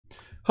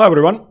Hi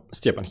everyone,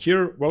 Stepan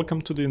here.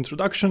 Welcome to the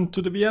introduction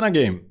to the Vienna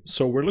game.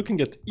 So we're looking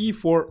at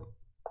e4,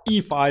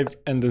 e5,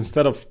 and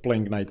instead of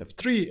playing knight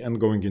f3 and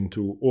going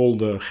into all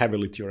the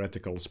heavily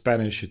theoretical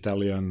Spanish,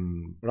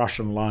 Italian,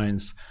 Russian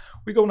lines,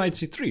 we go knight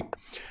c3.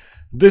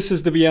 This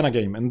is the Vienna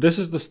game, and this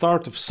is the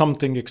start of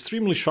something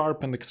extremely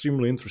sharp and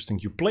extremely interesting.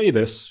 You play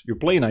this, you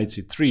play knight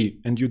c3,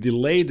 and you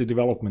delay the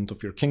development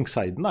of your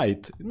kingside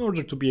knight in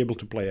order to be able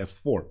to play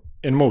f4.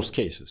 In most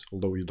cases,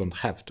 although you don't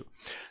have to.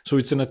 So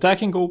it's an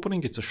attacking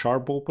opening, it's a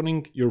sharp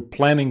opening. You're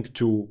planning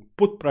to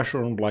put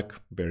pressure on black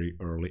very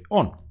early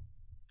on.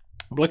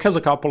 Black has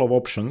a couple of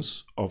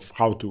options of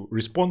how to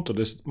respond to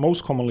this.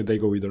 Most commonly they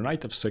go either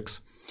knight f6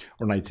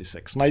 or knight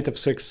c6. Knight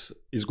f6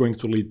 is going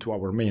to lead to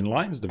our main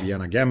lines, the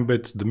Vienna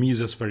Gambit, the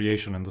Mieses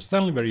Variation and the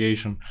Stanley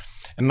Variation.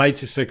 And knight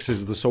c6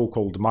 is the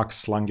so-called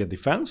max lange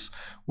defense,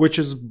 which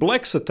is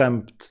black's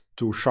attempt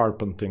to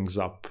sharpen things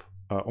up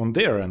on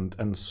their end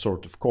and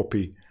sort of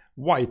copy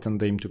white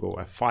and aim to go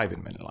f5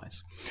 in many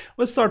lines.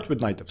 Let's start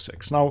with knight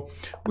f6. Now,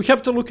 we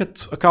have to look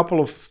at a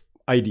couple of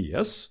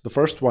ideas. The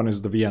first one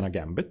is the Vienna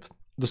Gambit.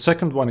 The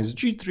second one is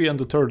g3, and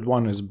the third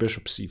one is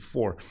bishop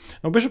c4.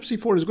 Now, bishop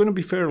c4 is going to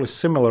be fairly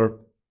similar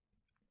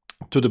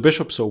to the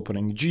bishop's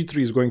opening.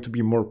 g3 is going to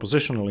be more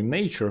positional in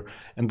nature,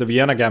 and the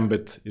Vienna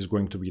Gambit is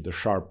going to be the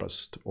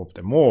sharpest of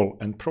them all,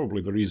 and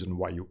probably the reason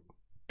why you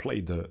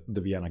played the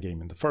Vienna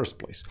game in the first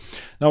place.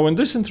 Now, in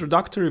this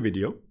introductory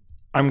video,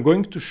 I'm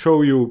going to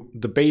show you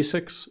the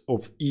basics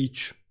of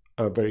each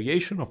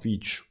variation, of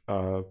each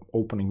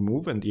opening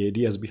move and the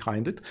ideas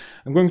behind it.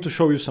 I'm going to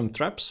show you some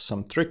traps,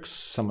 some tricks,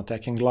 some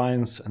attacking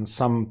lines, and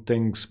some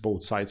things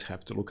both sides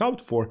have to look out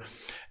for.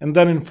 And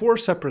then in 4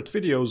 separate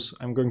videos,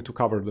 I'm going to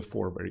cover the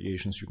 4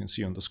 variations you can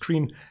see on the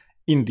screen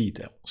in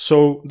detail.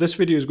 So this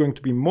video is going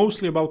to be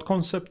mostly about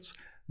concepts.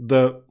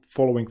 The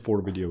following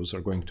 4 videos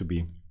are going to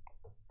be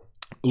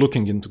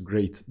looking into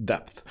great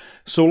depth.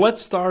 So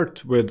let's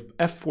start with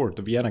f4,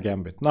 the Vienna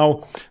Gambit.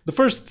 Now, the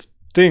first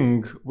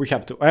thing we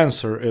have to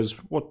answer is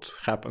what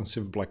happens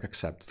if black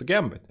accepts the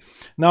gambit.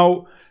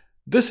 Now,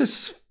 this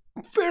is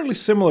fairly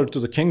similar to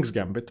the king's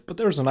gambit, but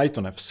there's a knight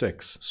on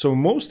f6. So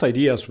most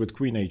ideas with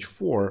queen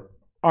h4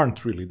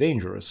 aren't really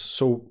dangerous.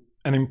 So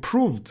an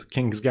improved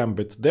king's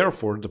gambit,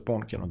 therefore the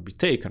pawn cannot be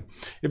taken.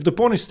 If the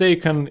pawn is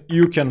taken,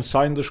 you can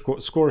sign the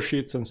score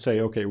sheets and say,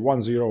 okay,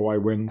 1-0, I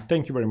win,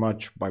 thank you very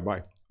much,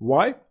 bye-bye.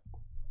 Why?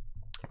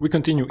 We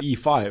continue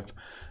e5.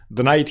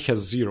 The knight has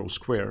 0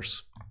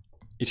 squares.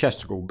 It has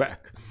to go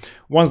back.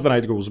 Once the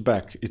knight goes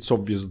back, it's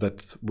obvious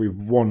that we've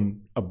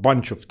won a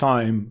bunch of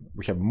time,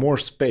 we have more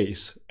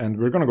space, and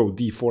we're gonna go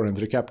d4 and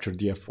recapture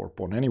the f4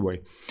 pawn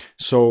anyway.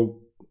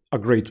 So a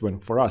great win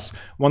for us.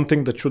 One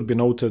thing that should be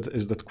noted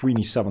is that queen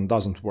e7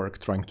 doesn't work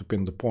trying to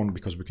pin the pawn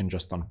because we can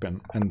just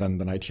unpin, and then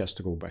the knight has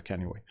to go back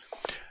anyway.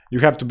 You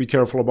have to be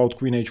careful about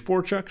queen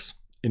h4 checks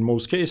in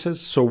most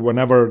cases, so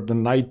whenever the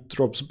knight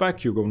drops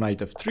back, you go knight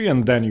f3,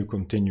 and then you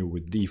continue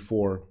with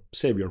d4,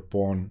 save your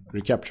pawn,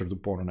 recapture the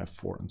pawn on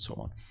f4, and so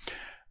on.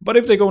 But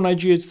if they go knight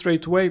g8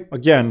 straight away,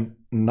 again,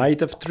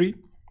 knight f3.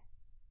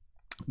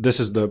 This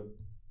is the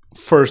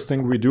first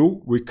thing we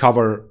do. We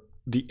cover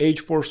the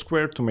h4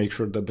 square to make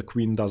sure that the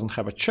queen doesn't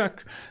have a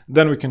check.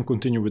 Then we can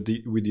continue with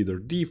either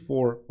d4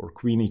 or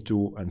queen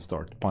e2 and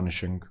start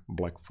punishing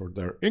black for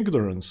their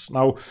ignorance.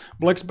 Now,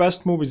 black's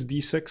best move is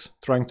d6,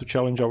 trying to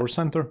challenge our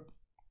center.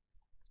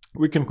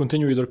 We can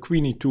continue either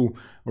queen e2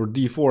 or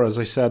d4. As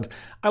I said,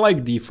 I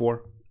like d4,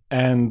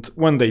 and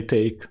when they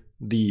take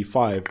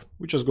d5,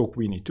 we just go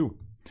queen e2.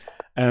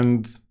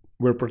 And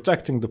we're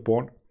protecting the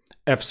pawn.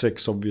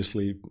 f6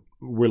 obviously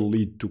will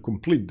lead to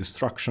complete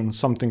destruction,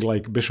 something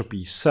like bishop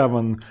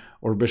e7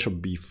 or bishop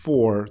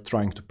b4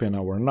 trying to pin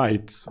our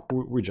knight.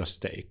 We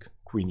just take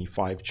queen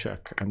e5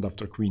 check, and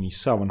after queen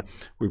e7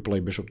 we play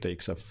bishop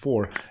takes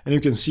f4, and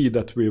you can see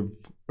that we've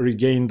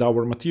regained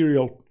our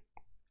material.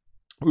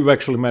 We've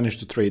actually managed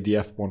to trade the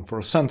f-pawn for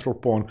a central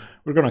pawn.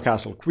 We're going to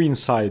castle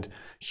queenside,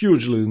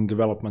 hugely in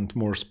development,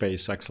 more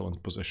space,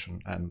 excellent position,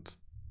 and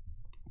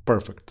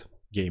perfect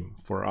game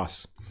for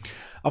us.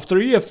 After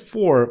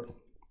ef4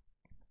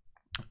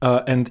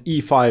 and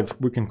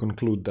e5, we can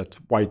conclude that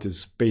white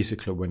is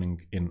basically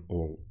winning in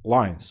all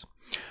lines.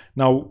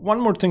 Now, one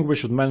more thing we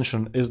should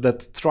mention is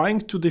that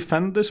trying to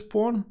defend this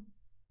pawn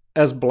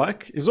as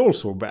black is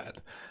also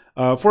bad.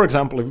 For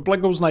example, if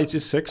black goes knight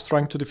c6,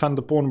 trying to defend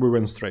the pawn, we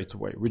win straight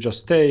away. We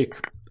just take,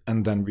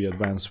 and then we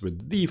advance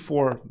with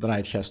d4. The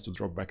knight has to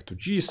drop back to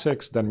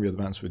g6. Then we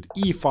advance with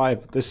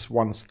e5. This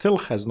one still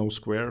has no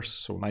squares,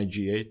 so knight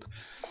g8.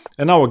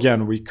 And now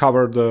again, we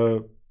cover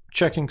the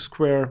checking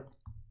square,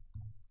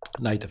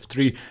 knight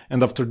f3,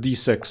 and after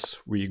d6,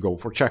 we go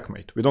for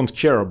checkmate. We don't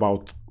care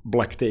about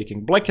black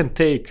taking. Black can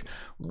take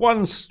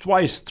once,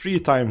 twice, 3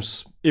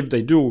 times. If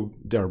they do,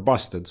 they're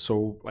busted.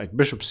 So like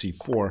bishop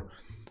c4,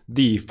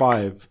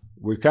 d5,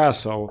 we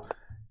castle,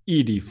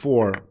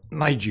 ed4,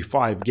 knight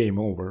g5, game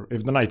over.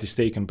 If the knight is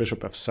taken, bishop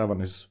f7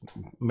 is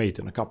mate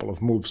in a couple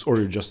of moves, or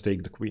you just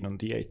take the queen on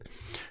d8.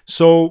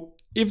 So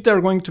if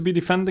they're going to be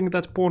defending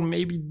that pawn,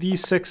 maybe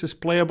d6 is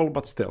playable,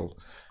 but still,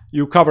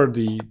 you cover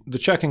the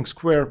checking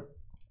square,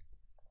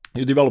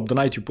 You develop the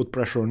knight, you put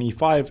pressure on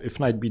e5. If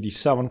knight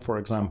bd7, for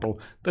example,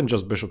 then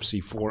just bishop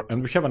c4.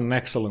 And we have an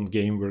excellent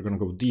game. We're going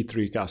to go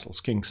d3,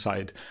 castles,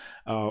 kingside.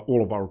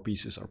 All of our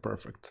pieces are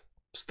perfect.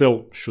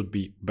 Still should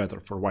be better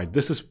for white.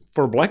 This is,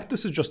 for black,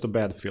 this is just a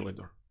bad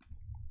philidor.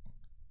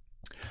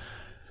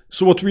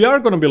 So what we are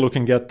going to be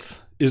looking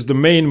at is the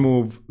main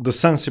move, the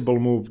sensible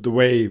move, the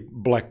way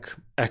black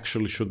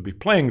actually should be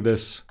playing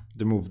this,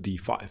 the move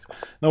d5.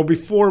 Now,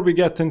 before we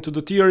get into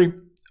the theory,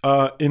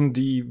 in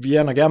the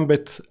Vienna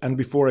Gambit, and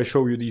before I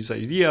show you these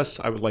ideas,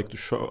 I would like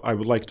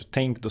to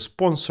thank the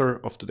sponsor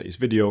of today's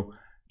video,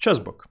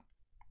 Chessbook.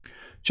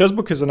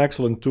 Chessbook is an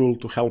excellent tool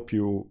to help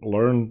you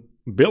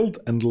build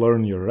and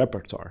learn your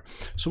repertoire.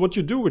 So what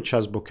you do with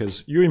Chessbook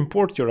is you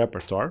import your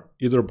repertoire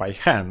either by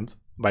hand,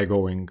 by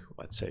going,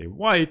 let's say,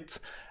 white,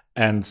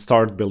 and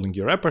start building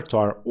your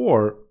repertoire,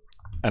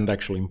 and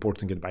actually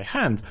importing it by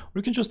hand, or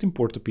you can just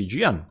import a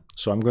PGN.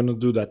 So I'm going to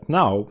do that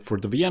now for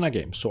the Vienna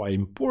game. So I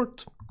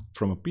import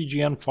from a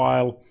PGN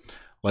file.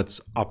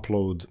 Let's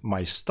upload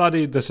my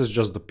study. This is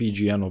just the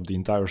PGN of the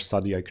entire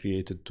study I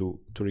created to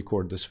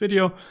record this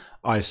video.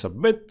 I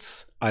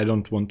submit. I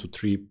don't want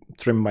to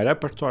trim my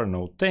repertoire.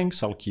 No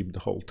thanks. I'll keep the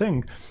whole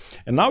thing.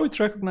 And now it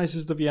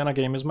recognizes the Vienna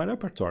game as my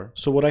repertoire.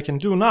 So what I can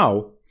do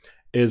now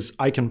is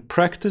I can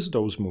practice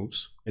those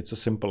moves. It's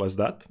as simple as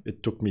that.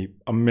 It took me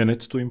a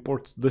minute to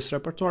import this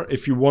repertoire.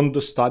 If you want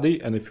the study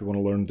and if you want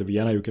to learn the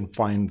Vienna, you can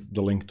find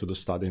the link to the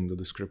study in the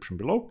description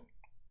below.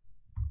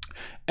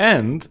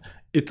 And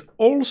it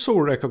also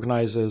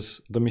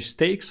recognizes the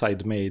mistakes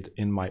I'd made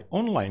in my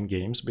online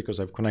games because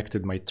I've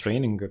connected my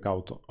training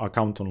account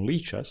on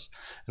Lichess,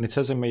 and it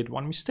says I made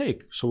one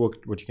mistake. So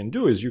what you can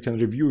do is you can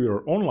review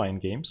your online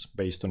games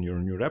based on your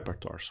new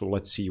repertoire. So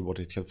let's see what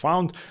it had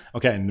found.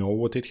 Okay, I know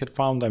what it had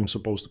found. I'm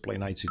supposed to play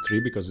knight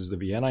c3 because it's the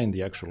Vienna. In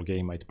the actual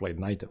game, I'd played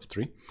knight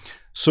f3.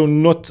 So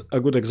not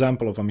a good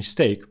example of a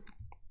mistake.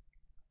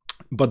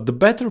 But the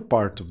better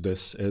part of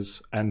this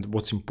is, and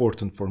what's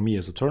important for me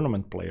as a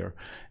tournament player,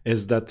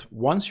 is that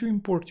once you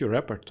import your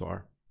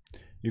repertoire,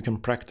 you can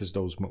practice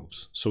those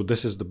moves. So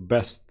this is the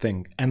best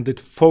thing, and it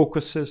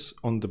focuses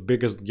on the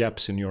biggest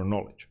gaps in your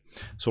knowledge.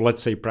 So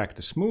let's say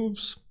practice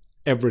moves,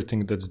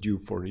 everything that's due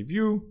for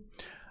review,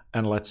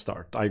 and let's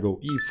start. I go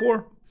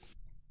e4,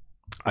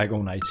 I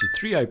go knight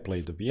c3, I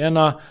play the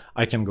Vienna,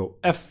 I can go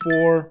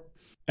f4,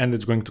 and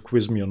it's going to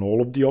quiz me on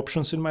all of the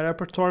options in my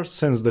repertoire.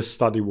 Since this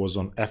study was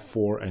on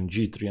f4 and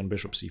g3 and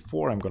bishop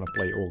c4, I'm going to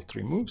play all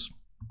three moves.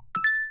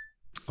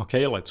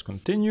 Okay, let's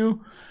continue.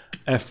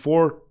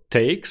 f4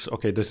 takes.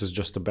 Okay, this is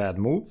just a bad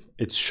move.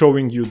 It's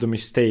showing you the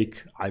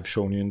mistake I've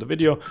shown you in the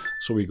video.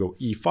 So we go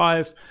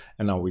e5,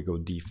 and now we go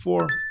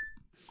d4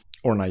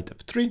 or knight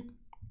f3.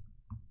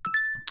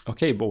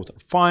 Okay, both are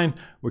fine.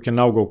 We can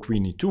now go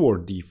queen e2 or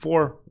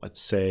d4. Let's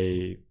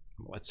say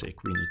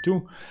queen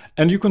e2,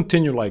 and you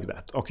continue like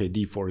that. Okay,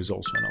 d4 is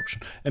also an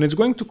option, and it's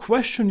going to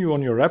question you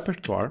on your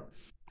repertoire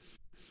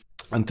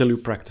until you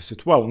practice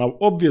it well. Now,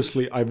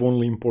 obviously, I've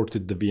only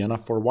imported the Vienna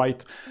for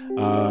white.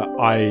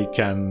 I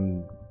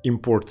can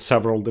import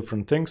several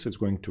different things. It's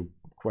going to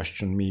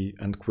question me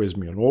and quiz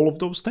me on all of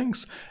those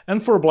things.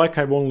 And for black,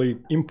 I've only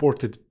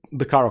imported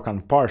the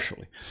Caro-Kann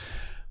partially.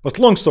 But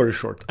long story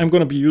short, I'm going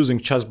to be using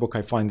Chessbook.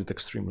 I find it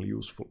extremely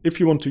useful. If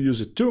you want to use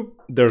it too,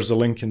 there's a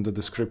link in the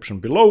description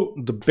below.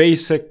 The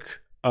basic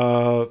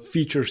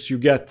features you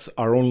get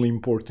are only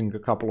importing a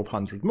couple of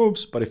hundred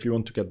moves, but if you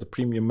want to get the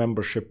premium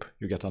membership,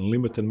 you get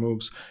unlimited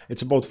moves.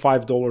 It's about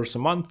 $5 a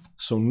month,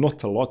 so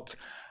not a lot,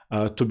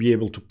 to be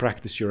able to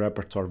practice your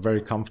repertoire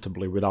very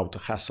comfortably without a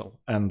hassle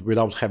and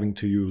without having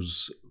to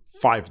use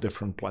 5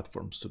 different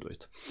platforms to do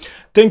it.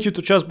 Thank you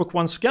to Chessbook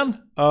once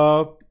again.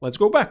 Let's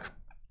go back.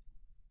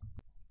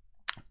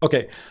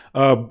 Okay,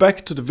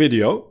 back to the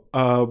video.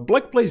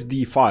 Black plays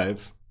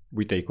d5,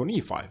 we take on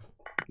e5.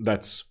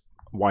 That's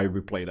why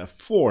we played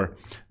f4.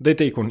 They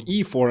take on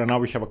e4, and now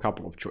we have a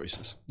couple of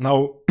choices.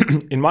 Now,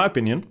 in my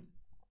opinion,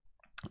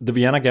 the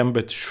Vienna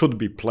Gambit should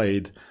be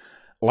played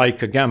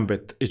like a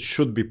gambit. It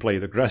should be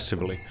played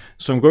aggressively.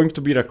 So I'm going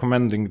to be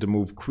recommending the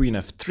move queen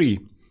f3,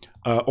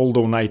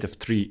 although knight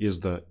f3 is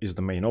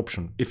the main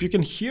option. If you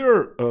can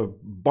hear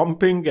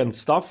bumping and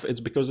stuff, it's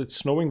because it's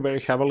snowing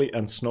very heavily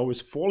and snow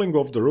is falling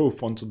off the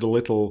roof onto the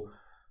little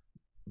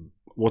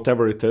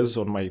whatever it is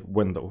on my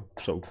window.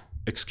 So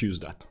excuse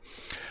that.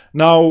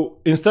 Now,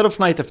 instead of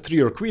knight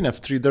f3 or queen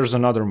f3, there's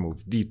another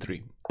move,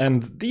 d3.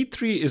 And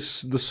d3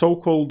 is the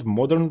so-called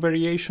modern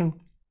variation.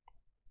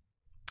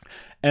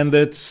 And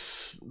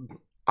it's,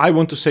 I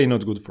want to say,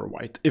 not good for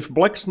white. If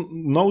black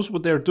knows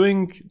what they're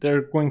doing,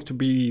 they're going to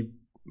be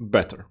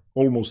better,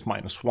 almost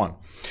 -1.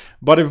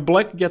 But if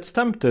black gets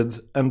tempted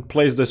and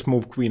plays this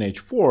move queen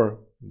h4,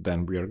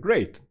 then we are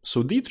great.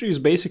 So d3 is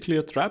basically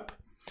a trap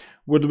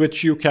with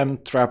which you can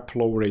trap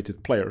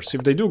low-rated players.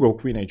 If they do go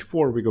queen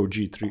h4, we go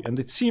g3, and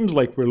it seems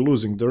like we're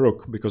losing the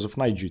rook because of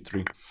knight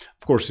g3.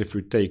 Of course, if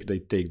we take, they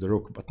take the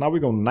rook. But now we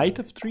go knight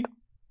f3,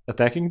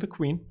 attacking the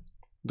queen.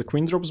 The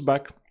queen drops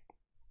back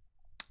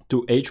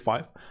to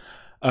h5.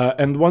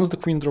 And once the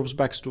queen drops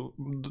back to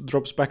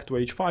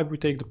h5, we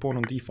take the pawn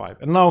on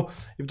d5. And now,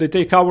 if they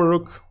take our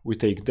rook, we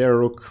take their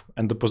rook,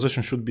 and the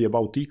position should be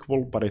about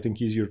equal, but I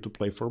think easier to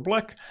play for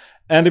black.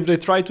 And if they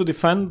try to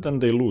defend, then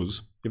they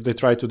lose. If they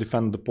try to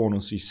defend the pawn on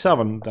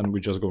c7, then we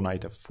just go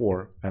knight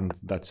f4, and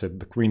that's it.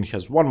 The queen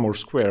has one more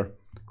square,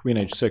 queen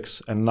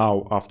h6, and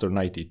now after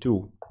knight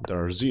e2,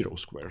 there are 0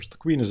 squares. The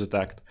queen is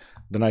attacked,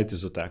 the knight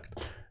is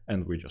attacked,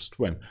 and we just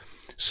win.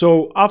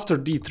 So after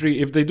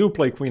d3, if they do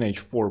play queen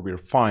h4, we're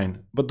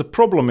fine. But the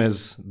problem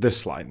is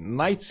this line,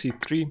 knight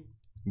c3,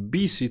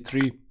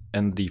 bc3,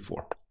 and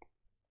d4.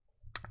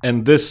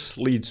 And this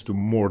leads to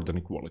more than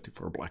equality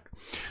for black.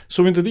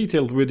 So in the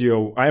detailed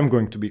video, I am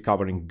going to be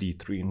covering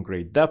d3 in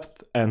great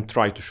depth and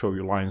try to show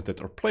you lines that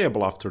are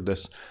playable after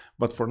this.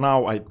 But for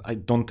now, I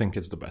don't think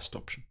it's the best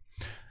option.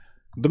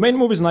 The main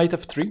move is knight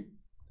f3.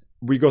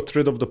 We got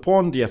rid of the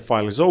pawn, the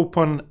f-file is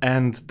open,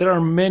 and there are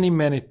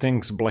many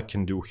things black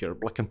can do here.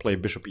 Black can play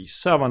bishop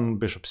e7,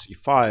 bishop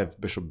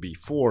c5, bishop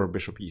b4,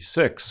 bishop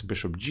e6,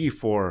 bishop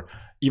g4,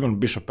 even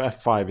bishop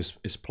f5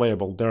 is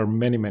playable. There are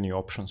many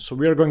options. So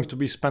we are going to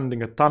be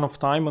spending a ton of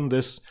time on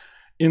this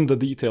in the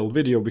detailed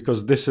video,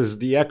 because this is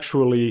the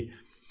actually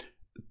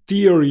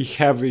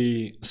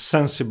theory-heavy,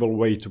 sensible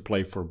way to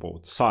play for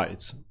both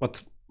sides.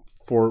 But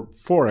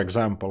for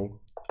example,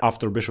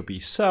 after bishop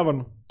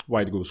e7,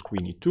 white goes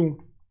queen e2.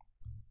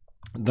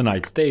 The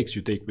knight takes,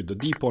 you take with the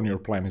d-pawn, your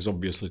plan is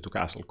obviously to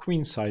castle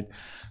queenside.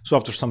 So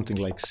after something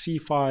like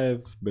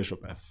c5,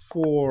 bishop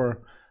f4,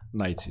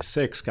 knight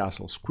c6,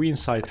 castles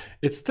queenside,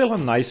 it's still a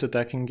nice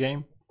attacking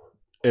game.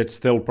 It's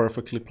still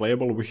perfectly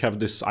playable. We have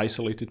this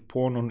isolated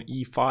pawn on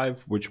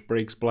e5, which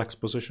breaks black's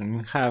position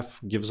in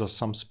half, gives us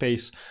some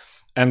space.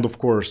 And of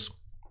course,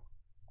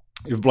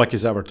 if black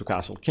is ever to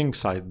castle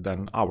kingside,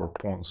 then our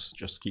pawns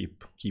just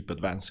keep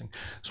advancing.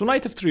 So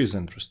knight f3 is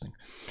interesting.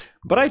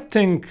 But I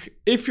think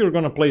if you're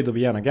gonna play the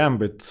Vienna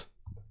Gambit,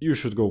 you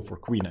should go for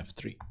queen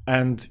f3.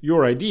 And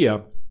your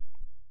idea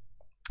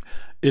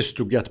is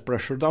to get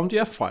pressure down the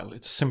f-file.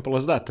 It's as simple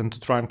as that, and to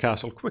try and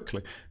castle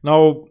quickly.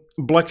 Now,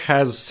 black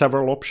has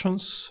several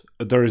options.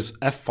 There is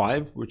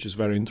f5, which is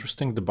very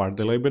interesting, the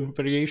Vienna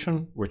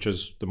variation, which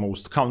is the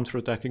most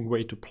counter-attacking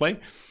way to play.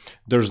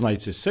 There's knight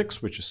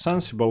c6, which is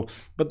sensible,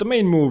 but the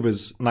main move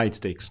is knight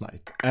takes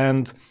knight.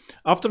 And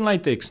after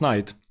knight takes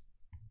knight,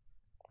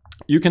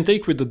 you can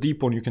take with the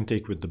d-pawn, you can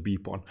take with the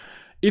b-pawn.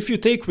 If you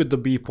take with the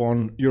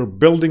b-pawn, you're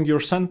building your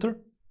center,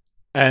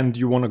 and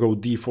you want to go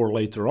d4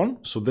 later on,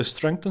 so this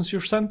strengthens your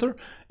center.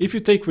 If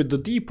you take with the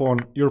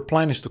d-pawn, your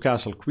plan is to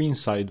castle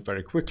queenside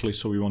very quickly,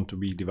 so we want to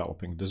be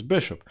developing this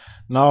bishop.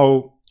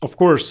 Now, of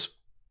course,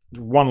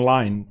 one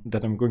line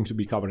that I'm going to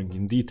be covering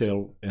in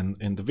detail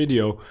in the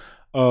video,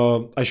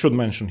 I should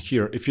mention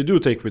here, if you do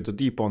take with the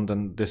d-pawn,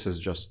 then this is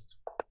just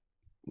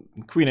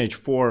queen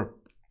h4,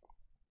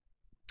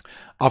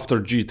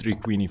 after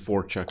g3, queen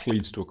e4 check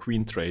leads to a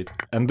queen trade.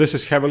 And this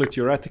is heavily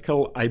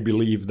theoretical. I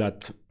believe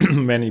that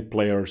many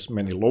players,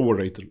 many lower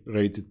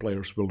rated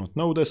players will not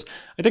know this.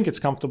 I think it's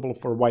comfortable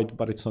for white,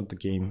 but it's not the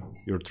game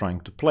you're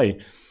trying to play.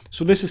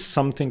 So this is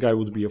something I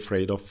would be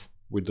afraid of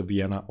with the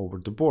Vienna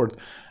over the board.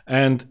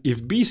 And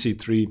if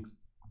bc3,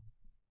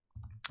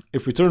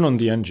 if we turn on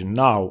the engine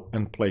now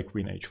and play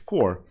queen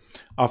h4,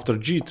 after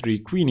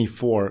g3, queen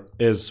e4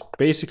 is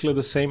basically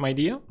the same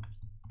idea,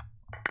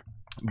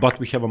 but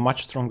we have a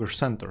much stronger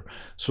center.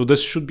 So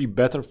this should be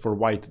better for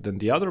white than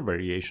the other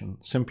variation,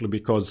 simply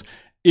because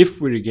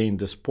if we regain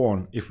this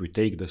pawn, if we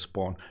take this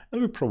pawn,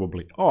 and we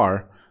probably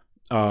are,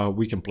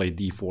 we can play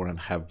d4 and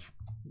have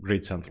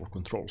great central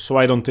control. So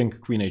I don't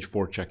think queen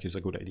h4 check is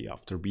a good idea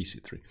after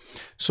bc3.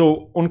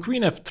 So on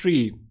queen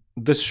f3,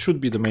 this should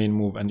be the main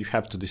move, and you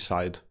have to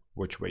decide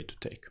which way to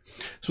take.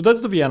 So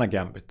that's the Vienna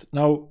Gambit.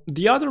 Now,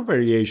 the other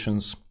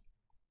variations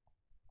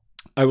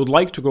I would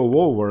like to go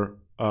over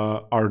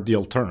are the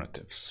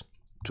alternatives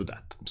to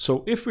that.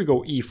 So if we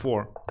go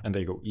e4 and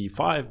they go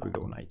e5, we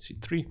go knight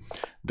c3,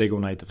 they go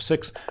knight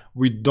f6,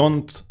 we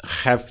don't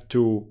have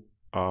to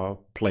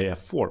play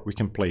f4, we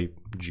can play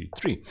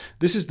g3.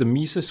 This is the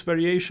Mieses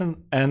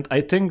variation, and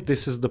I think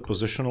this is the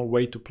positional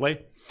way to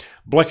play.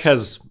 Black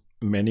has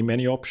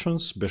many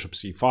options, bishop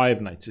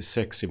c5, knight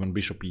c6, even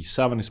bishop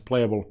e7 is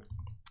playable,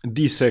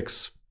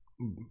 d6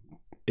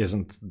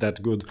 isn't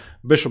that good,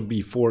 bishop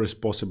b4 is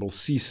possible,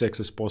 c6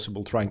 is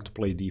possible, trying to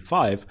play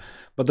d5,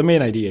 but the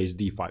main idea is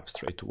d5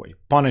 straight away,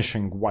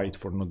 punishing white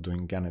for not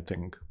doing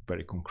anything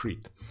very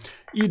concrete.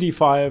 E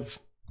d5,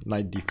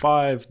 knight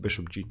d5,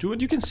 bishop g2,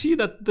 and you can see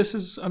that this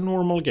is a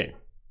normal game.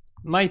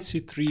 Knight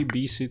c3,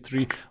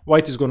 bc3,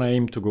 white is going to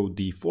aim to go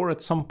d4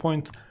 at some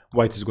point,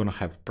 white is going to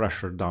have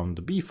pressure down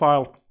the b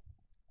file,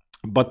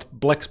 but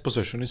black's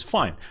position is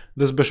fine.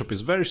 This bishop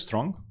is very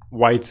strong.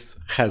 White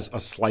has a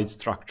slight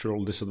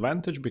structural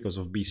disadvantage because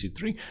of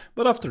bc3,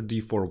 but after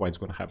d4, white's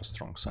going to have a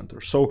strong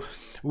center. So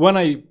when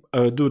I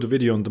do the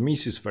video on the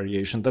Mieses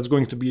variation, that's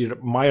going to be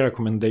my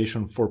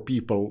recommendation for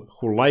people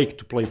who like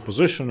to play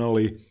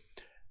positionally,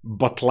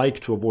 but like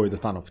to avoid a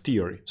ton of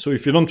theory. So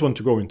if you don't want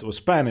to go into a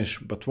Spanish,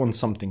 but want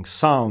something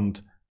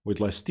sound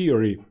with less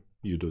theory,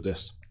 you do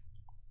this.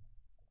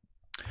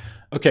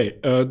 Okay,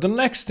 the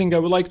next thing I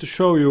would like to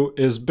show you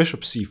is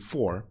bishop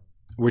c4,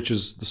 which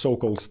is the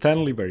so-called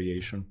Stanley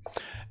variation,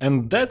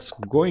 and that's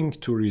going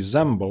to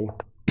resemble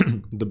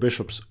the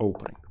bishop's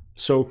opening.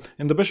 So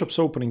in the bishop's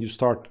opening, you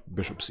start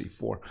bishop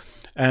c4,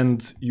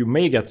 and you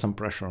may get some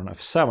pressure on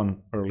f7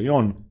 early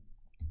on,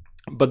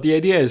 but the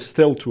idea is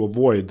still to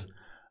avoid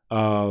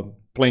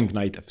playing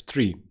knight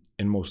f3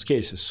 in most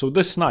cases. So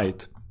this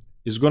knight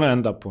is going to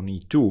end up on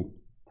e2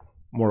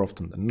 more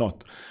often than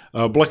not.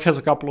 Black has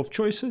a couple of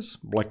choices.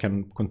 Black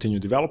can continue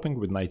developing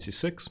with knight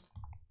c6.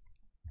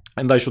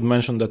 And I should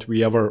mention that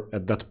we ever,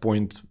 at that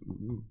point,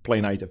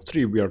 play knight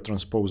f3, we are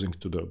transposing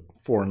to the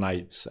 4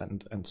 knights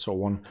and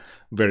so on.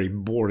 Very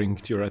boring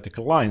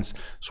theoretical lines.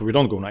 So we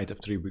don't go knight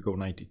f3, we go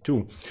knight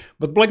e2.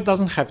 But black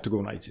doesn't have to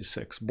go knight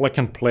c6. Black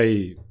can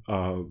play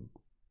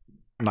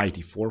knight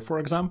e4, for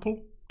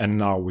example. And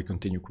now we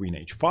continue queen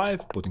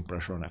h5, putting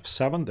pressure on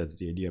f7. That's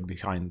the idea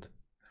behind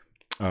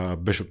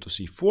bishop to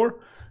c4.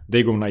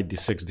 They go knight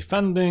d6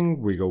 defending,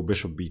 we go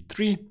bishop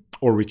b3,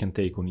 or we can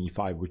take on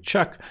e5 with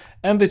check.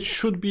 And it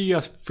should be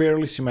a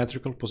fairly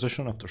symmetrical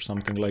position after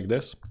something like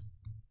this,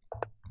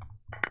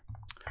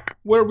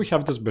 where we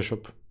have this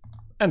bishop,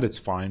 and it's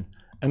fine.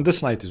 And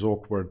this knight is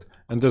awkward,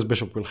 and this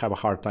bishop will have a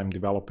hard time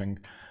developing,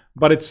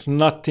 but it's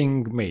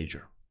nothing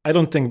major. I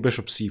don't think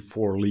bishop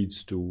c4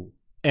 leads to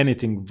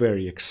anything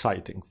very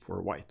exciting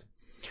for white.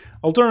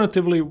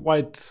 Alternatively,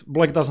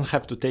 black doesn't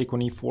have to take on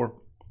e4.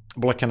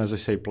 Black can, as I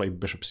say, play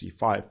bishop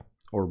c5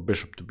 or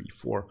bishop to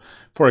b4.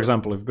 For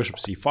example, if bishop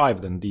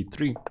c5, then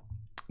d3,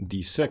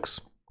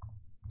 d6,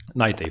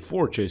 knight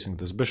a4, chasing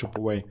this bishop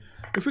away.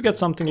 If we get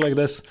something like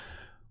this,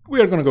 we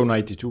are going to go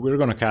knight e2, we're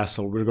going to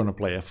castle, we're going to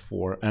play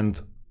f4,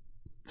 and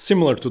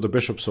similar to the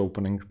bishop's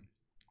opening,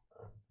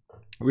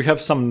 we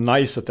have some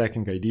nice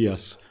attacking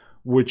ideas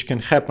which can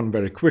happen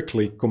very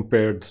quickly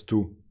compared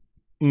to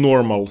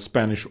normal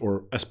Spanish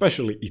or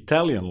especially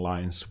Italian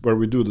lines where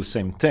we do the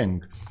same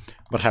thing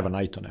but have a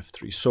knight on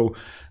f3. So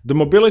the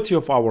mobility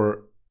of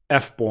our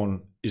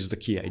f-pawn is the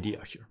key idea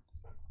here.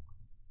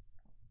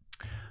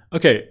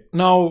 Okay,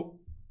 now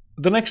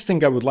the next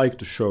thing I would like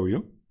to show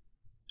you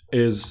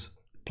is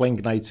playing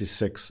knight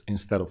c6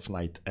 instead of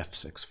knight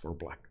f6 for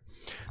black.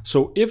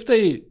 So if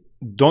they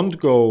don't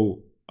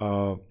go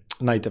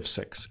knight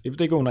f6, if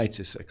they go knight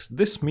c6,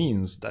 this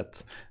means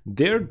that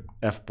their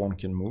f-pawn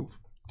can move.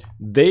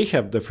 They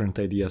have different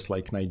ideas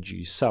like knight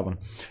g7,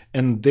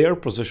 and their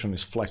position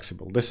is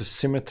flexible. This is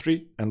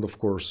symmetry, and of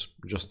course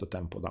just a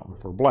tempo down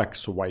for black,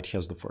 so white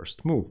has the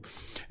first move.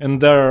 And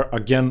there are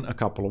again a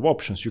couple of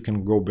options. You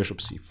can go bishop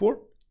c4,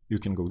 you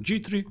can go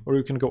g3, or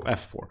you can go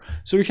f4.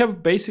 So you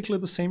have basically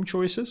the same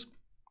choices,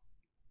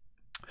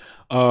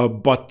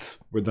 but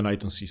with the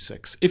knight on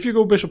c6. If you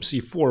go bishop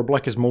c4,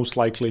 black is most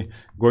likely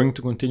going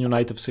to continue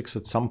knight f6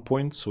 at some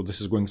point, so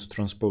this is going to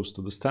transpose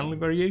to the Stanley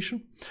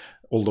variation.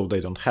 Although they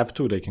don't have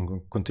to, they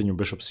can continue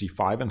bishop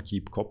c5 and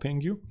keep copying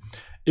you.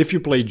 If you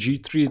play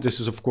g3, this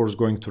is of course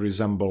going to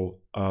resemble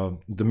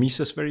the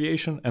Mieses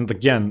variation, and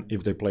again,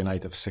 if they play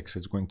knight f6,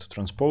 it's going to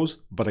transpose,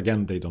 but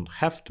again, they don't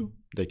have to.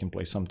 They can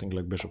play something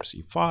like bishop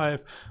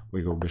c5,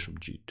 we go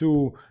bishop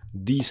g2,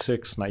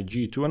 d6, knight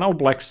g2, and now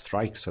black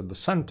strikes at the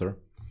center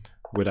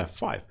with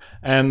f5.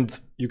 And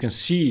you can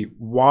see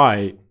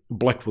why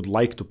black would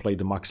like to play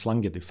the max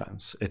lange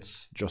defense.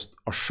 It's just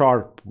a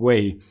sharp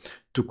way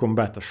to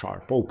combat a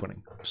sharp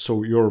opening.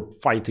 So you're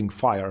fighting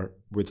fire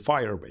with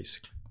fire,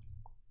 basically.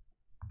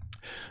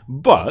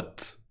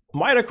 But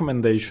my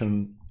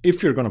recommendation,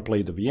 if you're going to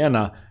play the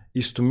Vienna,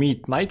 is to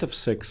meet knight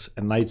f6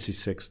 and knight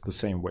c6 the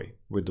same way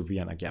with the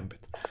Vienna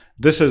Gambit.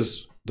 This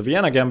is the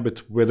Vienna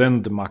Gambit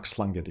within the max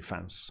lange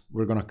defense.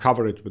 We're going to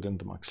cover it within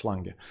the max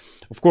lange.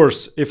 Of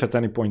course, if at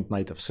any point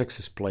knight f6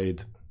 is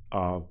played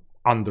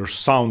under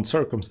sound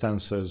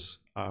circumstances,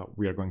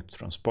 we are going to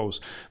transpose.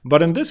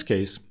 But in this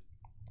case,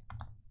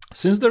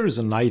 since there is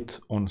a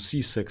knight on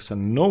c6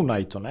 and no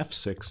knight on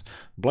f6,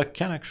 black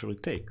can actually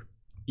take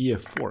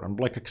ef4, and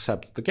black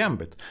accepts the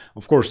gambit.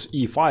 Of course,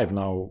 e5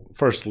 now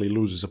firstly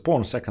loses a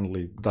pawn,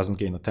 secondly doesn't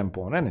gain a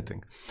tempo on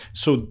anything.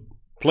 So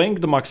playing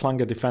the max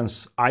lange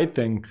defense, I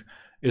think,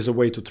 is a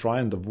way to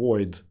try and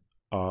avoid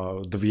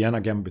the Vienna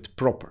Gambit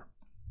proper.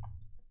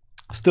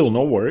 Still,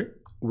 no worry,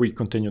 we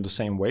continue the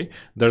same way.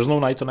 There's no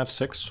knight on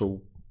f6,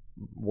 so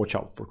watch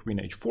out for queen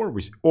h4.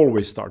 We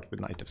always start with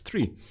knight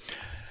f3.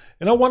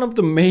 You know, one of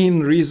the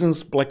main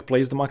reasons black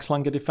plays the max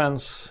lange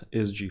defense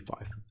is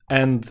g5.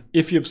 And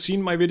if you've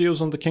seen my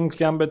videos on the King's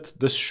Gambit,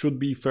 this should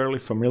be fairly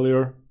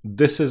familiar.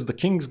 This is the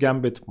King's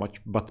Gambit,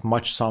 but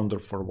much sounder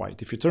for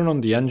white. If you turn on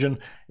the engine,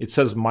 it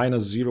says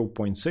minus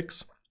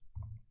 0.6.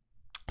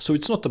 So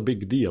it's not a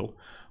big deal.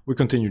 We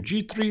continue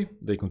g3,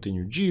 they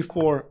continue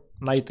g4,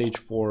 knight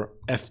h4,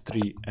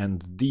 f3,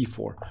 and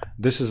d4.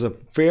 This is a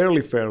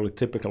fairly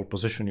typical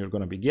position you're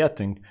going to be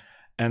getting.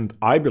 And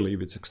I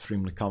believe it's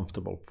extremely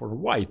comfortable for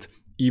white,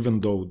 even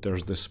though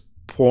there's this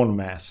pawn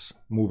mass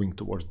moving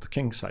towards the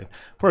king side.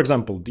 For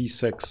example,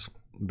 d6,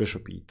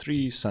 bishop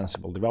e3,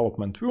 sensible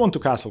development. We want to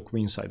castle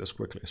queenside as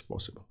quickly as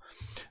possible.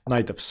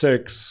 Knight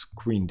f6,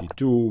 queen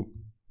d2,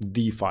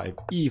 d5,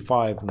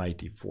 e5, knight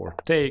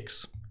e4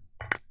 takes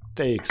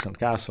and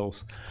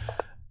castles.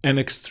 An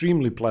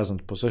extremely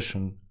pleasant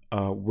position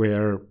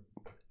where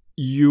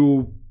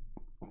you,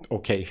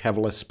 okay, have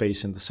less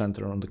space in the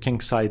center on the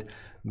king side.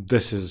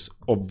 This is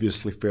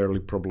obviously fairly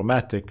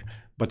problematic,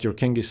 but your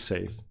king is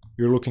safe.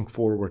 You're looking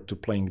forward to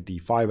playing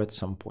d5 at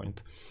some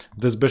point.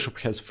 This bishop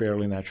has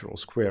fairly natural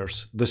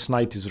squares. This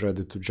knight is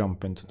ready to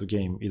jump into the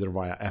game either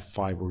via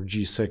f5 or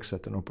g6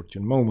 at an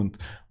opportune moment.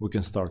 We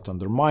can start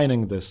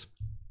undermining this.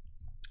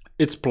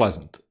 It's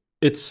pleasant.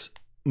 It's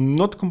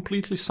not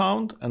completely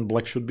sound, and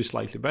black should be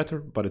slightly better,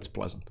 but it's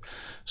pleasant.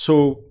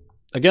 So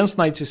against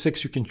knight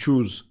c6, you can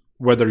choose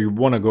whether you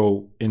want to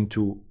go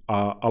into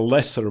a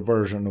lesser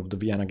version of the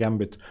Vienna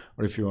Gambit,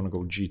 or if you want to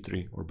go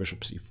g3 or bishop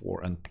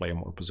c4 and play a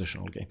more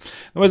positional game.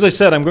 Now, as I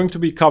said, I'm going to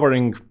be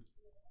covering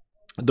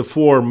the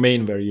 4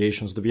 main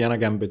variations, the Vienna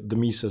Gambit, the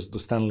Mises, the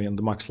Stanley, and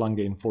the Max Lange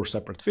in 4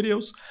 separate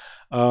videos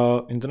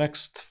in the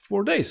next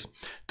 4 days.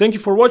 Thank you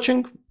for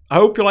watching. I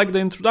hope you liked the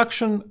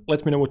introduction.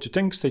 Let me know what you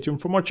think. Stay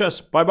tuned for more chess.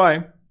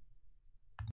 Bye-bye.